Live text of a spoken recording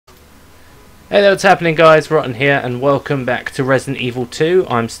Hey there, what's happening guys? Rotten here and welcome back to Resident Evil 2.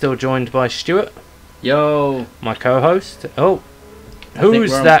 I'm still joined by Stuart. Yo! My co-host. Oh, I think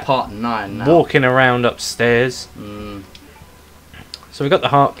who's we're on that part 9 now. walking around upstairs? So we got the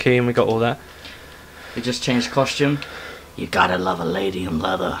heart key and we got all that. We just changed costume. You gotta love a lady in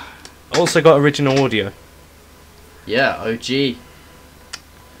leather. Also got original audio. Yeah, OG. Still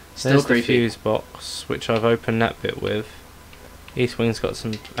There's creepy. the fuse box, which I've opened that bit with. East Wing's got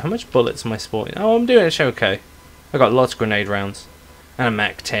some... How much bullets am I sporting? Oh, I'm doing it okay. I got lots of grenade rounds. And a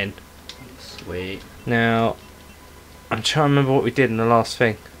Mac 10. Sweet. Now, I'm trying to remember what we did in the last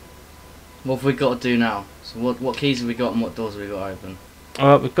thing. What have we got to do now? So what keys have we got and what doors have we got to open?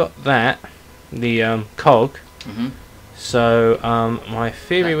 Well, we've got that. The cog. Mhm. So, my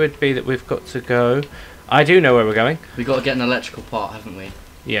theory would be that we've got to go... I do know where we're going. We got to get an electrical part, haven't we?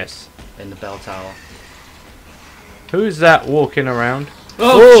 Yes. In the bell tower. Who's that walking around?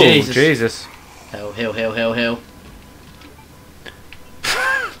 Oh, Jesus. Jesus. Hill.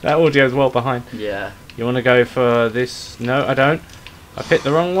 That audio's well behind. Yeah. You want to go for this? No, I don't. I picked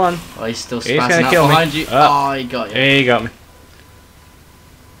the wrong one. Oh, he's still He's spazzing gonna out kill me. behind you. Oh, he got you. He got me.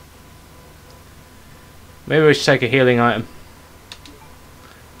 Maybe we should take a healing item.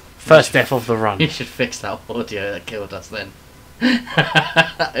 First death of the run. You should fix that audio that killed us then.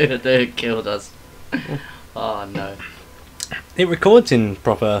 It killed us. Oh no. It records in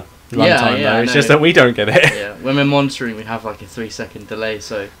proper runtime yeah, though. It's just that we don't get it. Yeah, when we're monitoring, we have like a 3-second delay,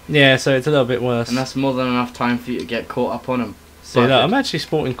 so. Yeah, so it's a little bit worse. And that's more than enough time for you to get caught up on them. See, look, I'm actually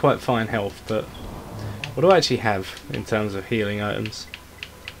sporting quite fine health, but what do I actually have in terms of healing items?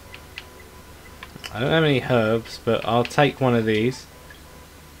 I don't have any herbs, but I'll take one of these.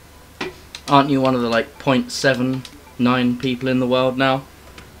 Aren't you one of the like 0.79 people in the world now?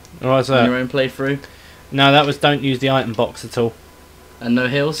 What's In that? your own playthrough? No, that was don't use the item box at all. And no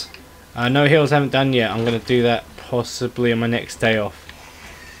heals? No heals haven't done yet. I'm going to do that possibly on my next day off.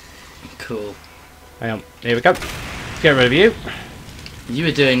 Cool. Hang on. Here we go. Let's get rid of you. You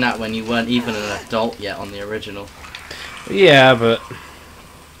were doing that when you weren't even an adult yet on the original. Yeah, but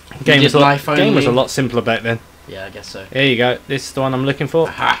game was a lot simpler back then. Yeah, I guess so. Here you go. This is the one I'm looking for.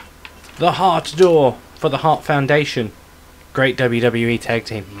 Aha! The Heart Door for the Heart Foundation. Great WWE tag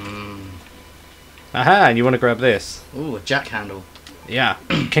team. Aha, and you want to grab this. Ooh, a jack handle. Yeah.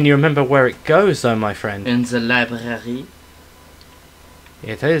 Can you remember where it goes though, my friend? In the library.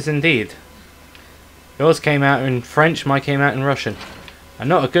 It is indeed. Yours came out in French, mine came out in Russian. And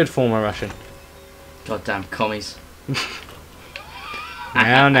not a good form of Russian. Goddamn commies.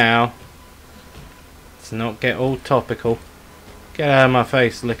 Now. Let's not get all topical. Get out of my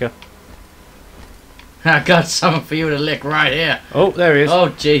face, liquor. I got something for you to lick right here. Oh, there he is. Oh,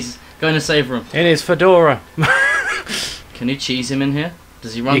 Jesus. Go in the safe room. In his fedora. Can you cheese him in here?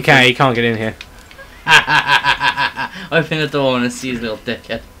 Does he run? He can't get in here. Open the door and see his little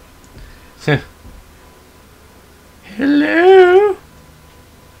dickhead. Hello?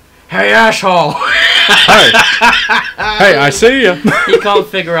 Hey, asshole! Hey. Hey, I see you. You can't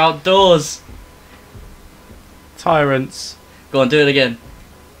figure out doors. Tyrants. Go on, do it again.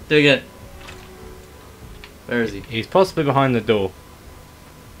 Do it again. Where is he? He's possibly behind the door.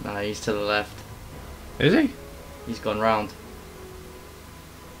 No, he's to the left. Is he? He's gone round.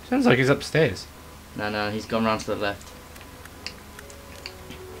 Sounds like he's upstairs. No, he's gone round to the left.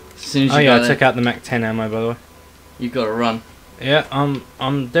 As soon as Oh you yeah, go I there, took out the Mac 10 ammo by the way. you've got to run. Yeah,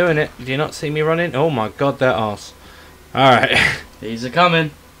 I'm doing it. Do you not see me running? Oh my god, that arse. Alright. These are coming.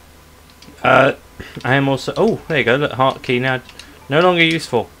 I am also... Oh, there you go. Look, heart key now. No longer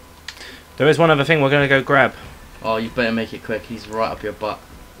useful. There is one other thing we're going to go grab. Oh, you better make it quick. He's right up your butt.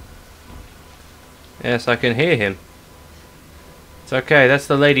 Yes, I can hear him. It's okay. That's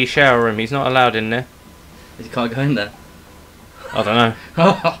the lady shower room. He's not allowed in there. He can't go in there. I don't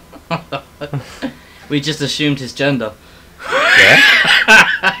know. We just assumed his gender. Yeah?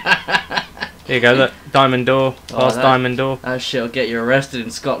 Here you go. Look. Diamond door. Last diamond door. That shit'll get you arrested in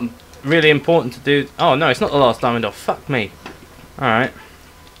Scotland. Really important to do... Oh, no. It's not the last diamond door. Fuck me. Alright.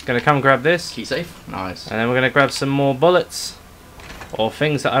 Gonna come grab this. Key safe. Nice. And then we're gonna grab some more bullets. Or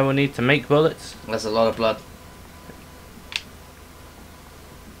things that I will need to make bullets. That's a lot of blood.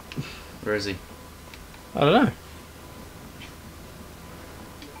 Where is he? I don't know.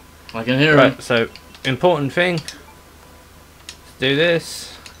 I can hear him. Right, so important thing. Let's do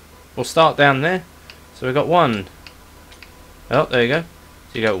this. We'll start down there. So we've got one. Oh, there you go.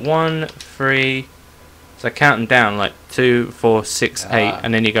 So you got 1, 3. So counting down like 2, 4, 6, 8,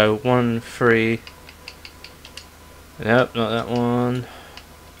 and then you go 1, 3. Nope, not that one.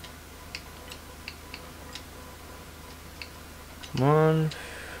 1,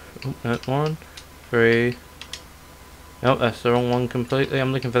 Oh, no, 1, 3. Nope, that's the wrong one completely.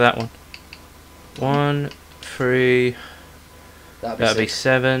 I'm looking for that one. 1, 3. That'd be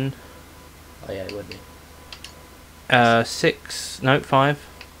 7. Oh yeah, it would be. 6. No, 5.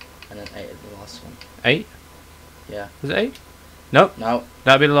 And then 8 is the last one. 8? Yeah. Was it 8? Nope. No.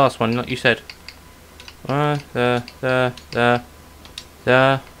 That'd be the last one, like you said. There.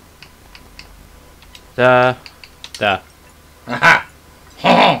 Aha!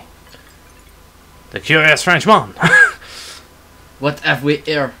 The curious Frenchman. What have we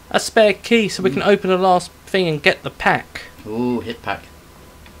here? A spare key so we can open the last thing and get the pack. Ooh, hit pack.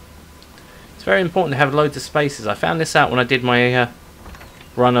 It's very important to have loads of spaces. I found this out when I did my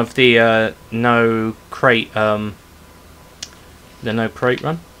run of the no crate run.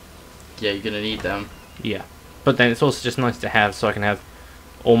 Yeah, you're gonna need them. Yeah, but then it's also just nice to have so I can have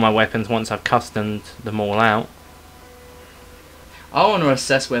all my weapons once I've customed them all out. I want to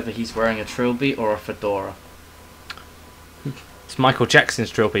assess whether he's wearing a trilby or a fedora. It's Michael Jackson's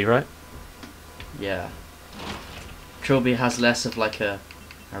trilby, right? Yeah. Trilby has less of like a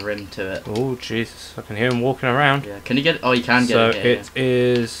rim to it. Oh Jesus! I can hear him walking around. Yeah. Can you get it? Oh, you can get so it. So it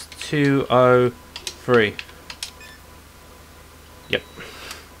is 203. Yep.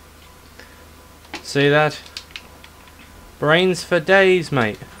 See that? Brains for days,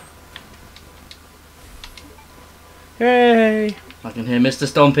 mate. Yay! I can hear Mr.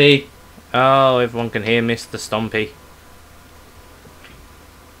 Stompy. Oh, everyone can hear Mr. Stompy.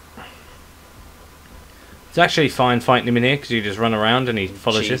 It's actually fine fighting him in here because you just run around and he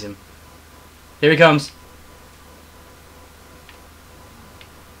follows you. Him. Here he comes.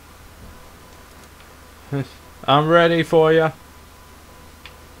 I'm ready for you.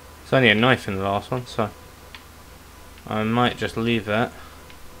 It's only a knife in the last one, so I might just leave that.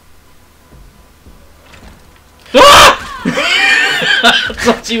 I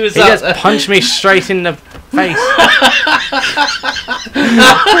thought he was He just punched me straight in the face.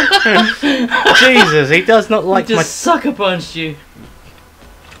 Jesus, he does not like he just sucker punched you.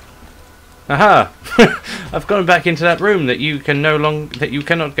 Aha! I've gone back into that room that you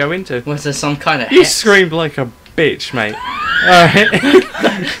cannot go into. Was there some kind of You hex? screamed like a bitch, mate. Alright.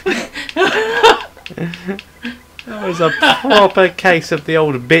 That was a proper case of the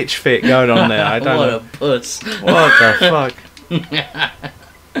old bitch fit going on there. I don't know. What a puss. What the fuck?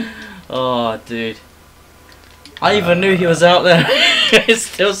 Oh, dude. I even knew he was out there. He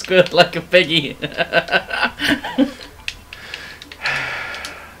still squealed like a piggy.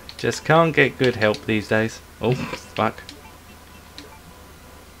 Just can't get good help these days. Oh, fuck.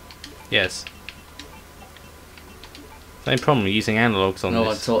 Yes. Same problem with using analogs on No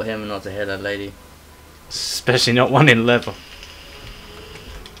this. one taught him not to hit that lady. Especially not one in level.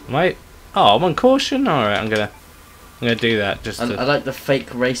 Wait. Oh, I'm on caution? Alright, I'm gonna do that just I to... like the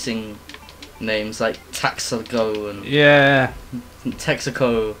fake racing names like Taxago and Yeah.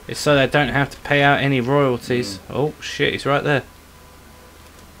 Texaco. It's so they don't have to pay out any royalties. Oh shit, he's right there.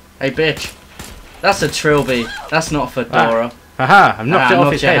 Hey bitch. That's a trilby. That's not a fedora. Haha, I've knocked it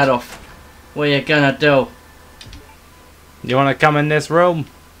off his your head. head off. What you gonna do? You wanna come in this room?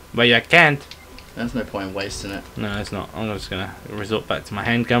 Well, you can't. There's no point in wasting it. No, it's not. I'm just gonna resort back to my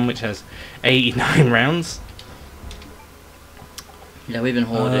handgun, which has 89 rounds. Yeah, we've been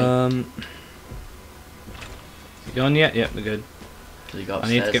hoarding. You gone yet? Yep, we're good. I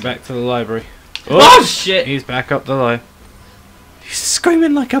need to get back to the library. Oh shit! He's back up the line. He's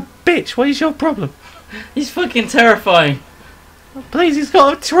screaming like a bitch. What is your problem? He's fucking terrifying. Please, he's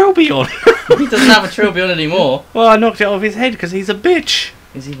got a trilby on. He doesn't have a trilby on anymore. Well, I knocked it off his head because he's a bitch.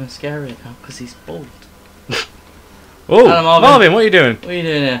 He's even scarier now because he's bald. Oh, Hello, Marvin, what are you doing? What are you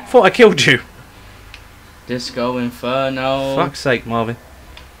doing here? Thought I killed you. Disco Inferno. Fuck's sake, Marvin.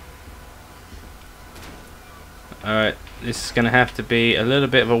 Alright, this is going to have to be a little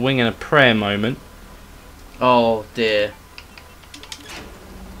bit of a wing and a prayer moment. Oh dear.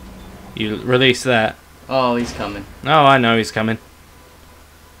 You release that. Oh, he's coming. Oh, I know he's coming.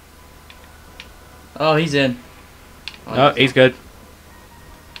 Oh, he's in. Oh, he's good.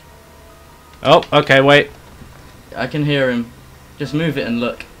 Oh, okay, wait. I can hear him. Just move it and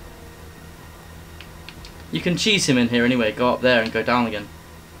look. You can cheese him in here anyway. Go up there and go down again.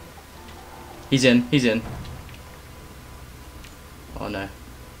 He's in. He's in. Oh no.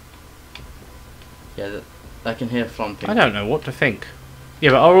 Yeah, I can hear flomping. I don't know what to think.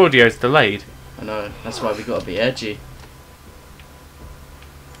 Yeah, but our audio's delayed. I know. That's why we gotta be edgy.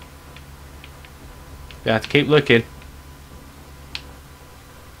 You have to keep looking.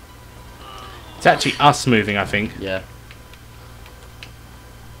 It's actually us moving, I think. Yeah.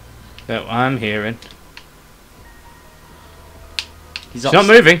 That I'm hearing. He's It's not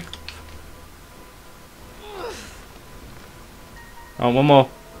moving. Oh, one more.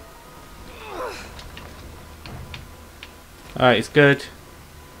 Alright, it's good.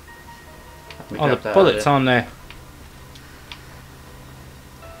 Oh, the bullet's on there.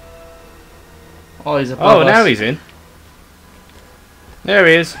 Oh, he's above us. now he's in. There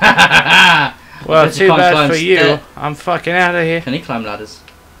he is. Well, too bad for you. I'm fucking out of here. Can he climb ladders?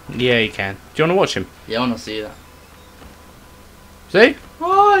 Yeah, he can. Do you want to watch him? Yeah, I want to see that. See?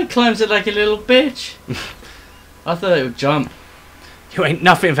 Oh, he climbs it like a little bitch. I thought it would jump. You ain't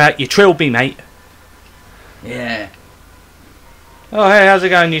nothing without your trilby, mate. Yeah. Oh, hey, how's it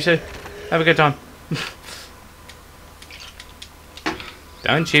going, you two? Have a good time.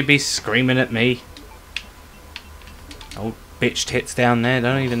 Don't you be screaming at me. Old bitch tits down there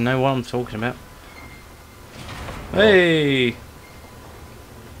don't even know what I'm talking about. Hey!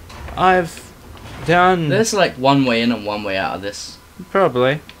 I've done... There's like one way in and one way out of this.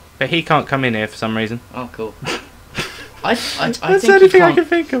 Probably. But he can't come in here for some reason. Oh, cool. I That's think the only thing I can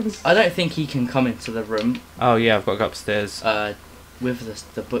think of. I don't think he can come into the room. Oh yeah, I've got to go upstairs.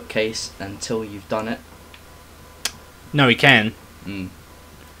 With the bookcase until you've done it. No, he can. Mm.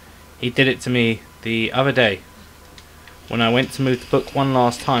 He did it to me the other day. When I went to move the book one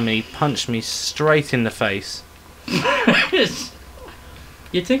last time and he punched me straight in the face.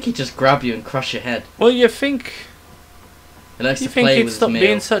 You'd think he'd just grab you and crush your head. Well, you think... He likes You to think play he'd with stop his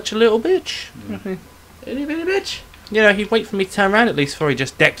being meal. such a little bitch? Mm. Itty bitty bitch. You know, he'd wait for me to turn around at least before he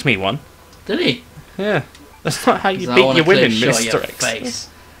just decked me one. Did he? Yeah. That's not how you 'Cause I beat want your a clear women, shot of Mr. your X. face.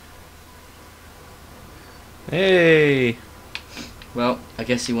 Hey. Well, I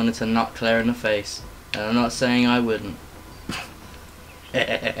guess he wanted to knock Claire in the face. And I'm not saying I wouldn't.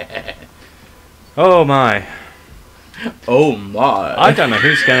 Oh my. Oh my. I don't know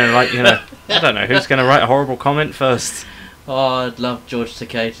who's gonna I don't know who's gonna write a horrible comment first. Oh, I'd love George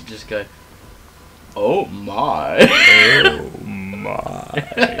Takei to just go, oh my. Oh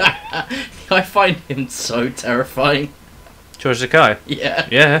my. I find him so terrifying. George Takei? Yeah.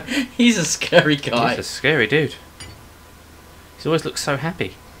 Yeah. He's a scary guy. He's a scary dude. He always looks so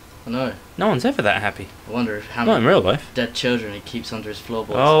happy. I know. No one's ever that happy. I wonder if how Not in many real life. dead children he keeps under his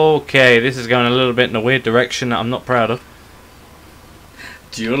floorboards. Okay, this is going a little bit in a weird direction that I'm not proud of.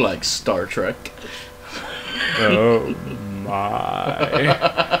 Do you like Star Trek? Oh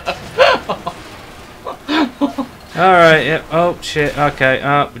my. Alright, yeah. Oh shit,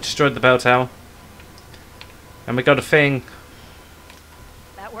 okay. We destroyed the bell tower. And we got a thing.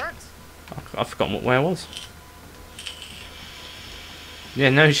 That worked. I've forgotten what way I was. Yeah,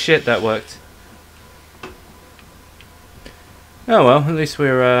 no shit, that worked. Oh well, at least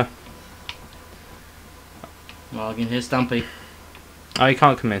we're Well, I can hear Stampy. Oh, he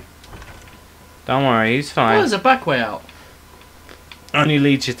can't come in. Don't worry, he's Oh, fine. there's a back way out. Only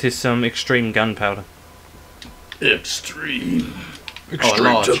leads you to some extreme gunpowder. Extreme. Oh,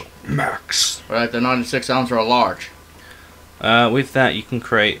 large. to max. Right, the 96 ounce are a large. With that, you can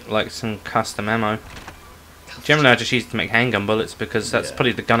create like some custom ammo. Generally, I just use it to make handgun bullets because that's Yeah.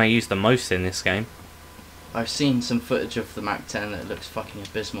 probably the gun I use the most in this game. I've seen some footage of the Mac 10 that looks fucking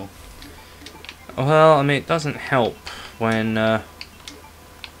abysmal. Well, I mean, it doesn't help when. So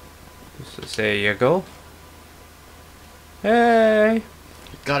there you go. Hey.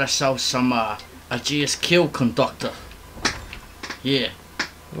 Gotta sell some a GSQ conductor. Yeah.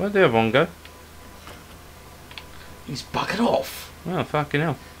 Where'd the other one go? He's bucket off. Oh, fucking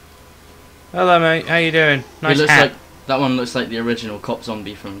hell. Hello, mate. How you doing? Nice It looks hat. like that one looks like the original cop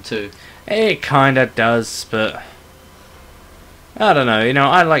zombie from 2. It kinda does, but I don't know. You know,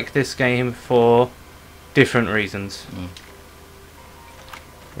 I like this game for different reasons. Mm.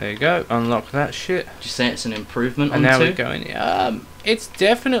 There you go. Unlock that shit. Did you say it's an improvement And on now 2? we're going. It's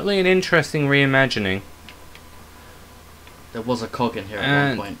definitely an interesting reimagining. There was a cog in here at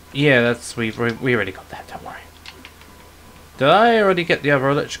And one point. yeah, that's we already got that. Don't worry. Did I already get the other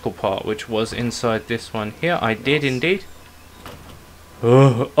electrical part, which was inside this one here? I did Yes. indeed.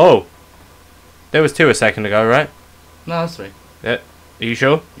 Oh, there was 2 a second ago, right? No, that's 3. Yeah. Are you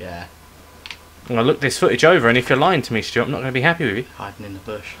sure? Yeah. I'm gonna look this footage over, and if you're lying to me, Stuart, I'm not gonna be happy with you. Hiding in the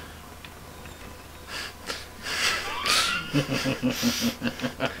bush.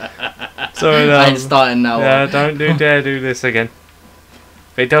 Sorry, I ain't starting now. Yeah, don't dare do this again.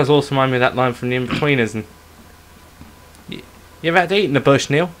 But it does also remind me of that line from The In-Betweeners. And you ever had to eat in the bush,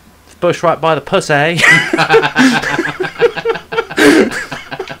 Neil? The bush right by the pussy, eh?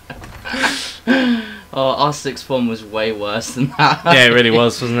 Oh, our sixth form was way worse than that. Yeah, it really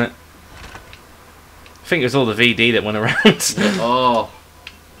was, wasn't it? I think it was all the VD that went around. Oh,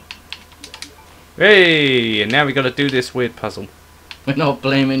 Hey, and now we got to do this weird puzzle. we're not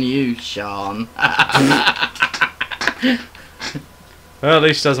blaming you, Sean. Well, at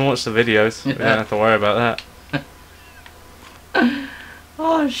least she doesn't watch the videos. We don't have to worry about that.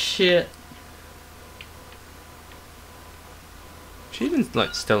 Oh shit. She even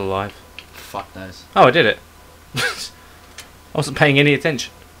like still alive. Fuck knows. Oh, I did it. I wasn't paying any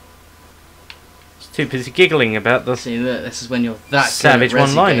attention. I was too busy giggling about the See, look, this is when you're that savage good at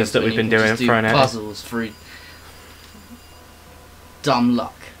Resi one-liners games, that when we've you been can doing just do thrown at you. puzzles through dumb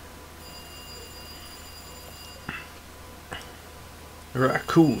luck.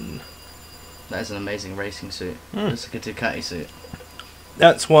 raccoon. That is an amazing racing suit. Mm. It's like a Ducati suit.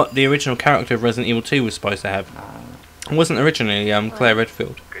 That's what the original character of Resident Evil 2 was supposed to have. It wasn't originally Claire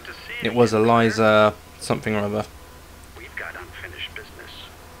Redfield. Good to see you It was again, Eliza something or other. We've got unfinished business.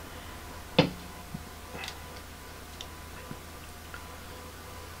 I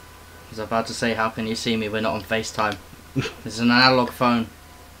was about to say, how can you see me? We're not on FaceTime. This is an analog phone.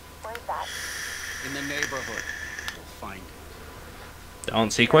 Where's that? In the neighborhood, we'll find it. The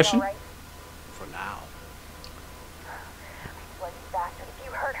answer question? All right. For now. Bloody bastard, if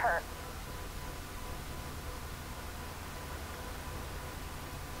you hurt her.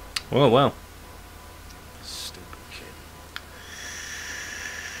 Well. Stupid kid.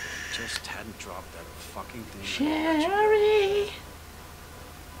 Just hadn't dropped that fucking thing. Sherry!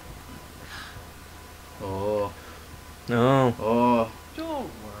 Oh. No. Oh. Don't worry,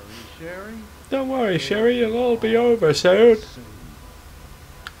 Sherry. Don't worry, Sherry. It'll all be over soon.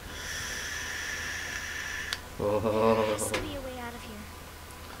 Oh. There's gotta be a way out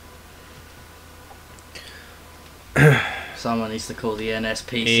of here. Someone needs to call the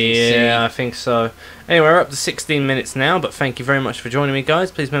NSPCC. Yeah, I think so. Anyway, we're up to 16 minutes now, but thank you very much for joining me,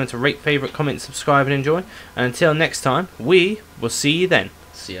 guys. Please remember to rate, favourite, comment, subscribe, and enjoy. And until next time, we will see you then.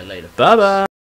 See you later. Bye-bye.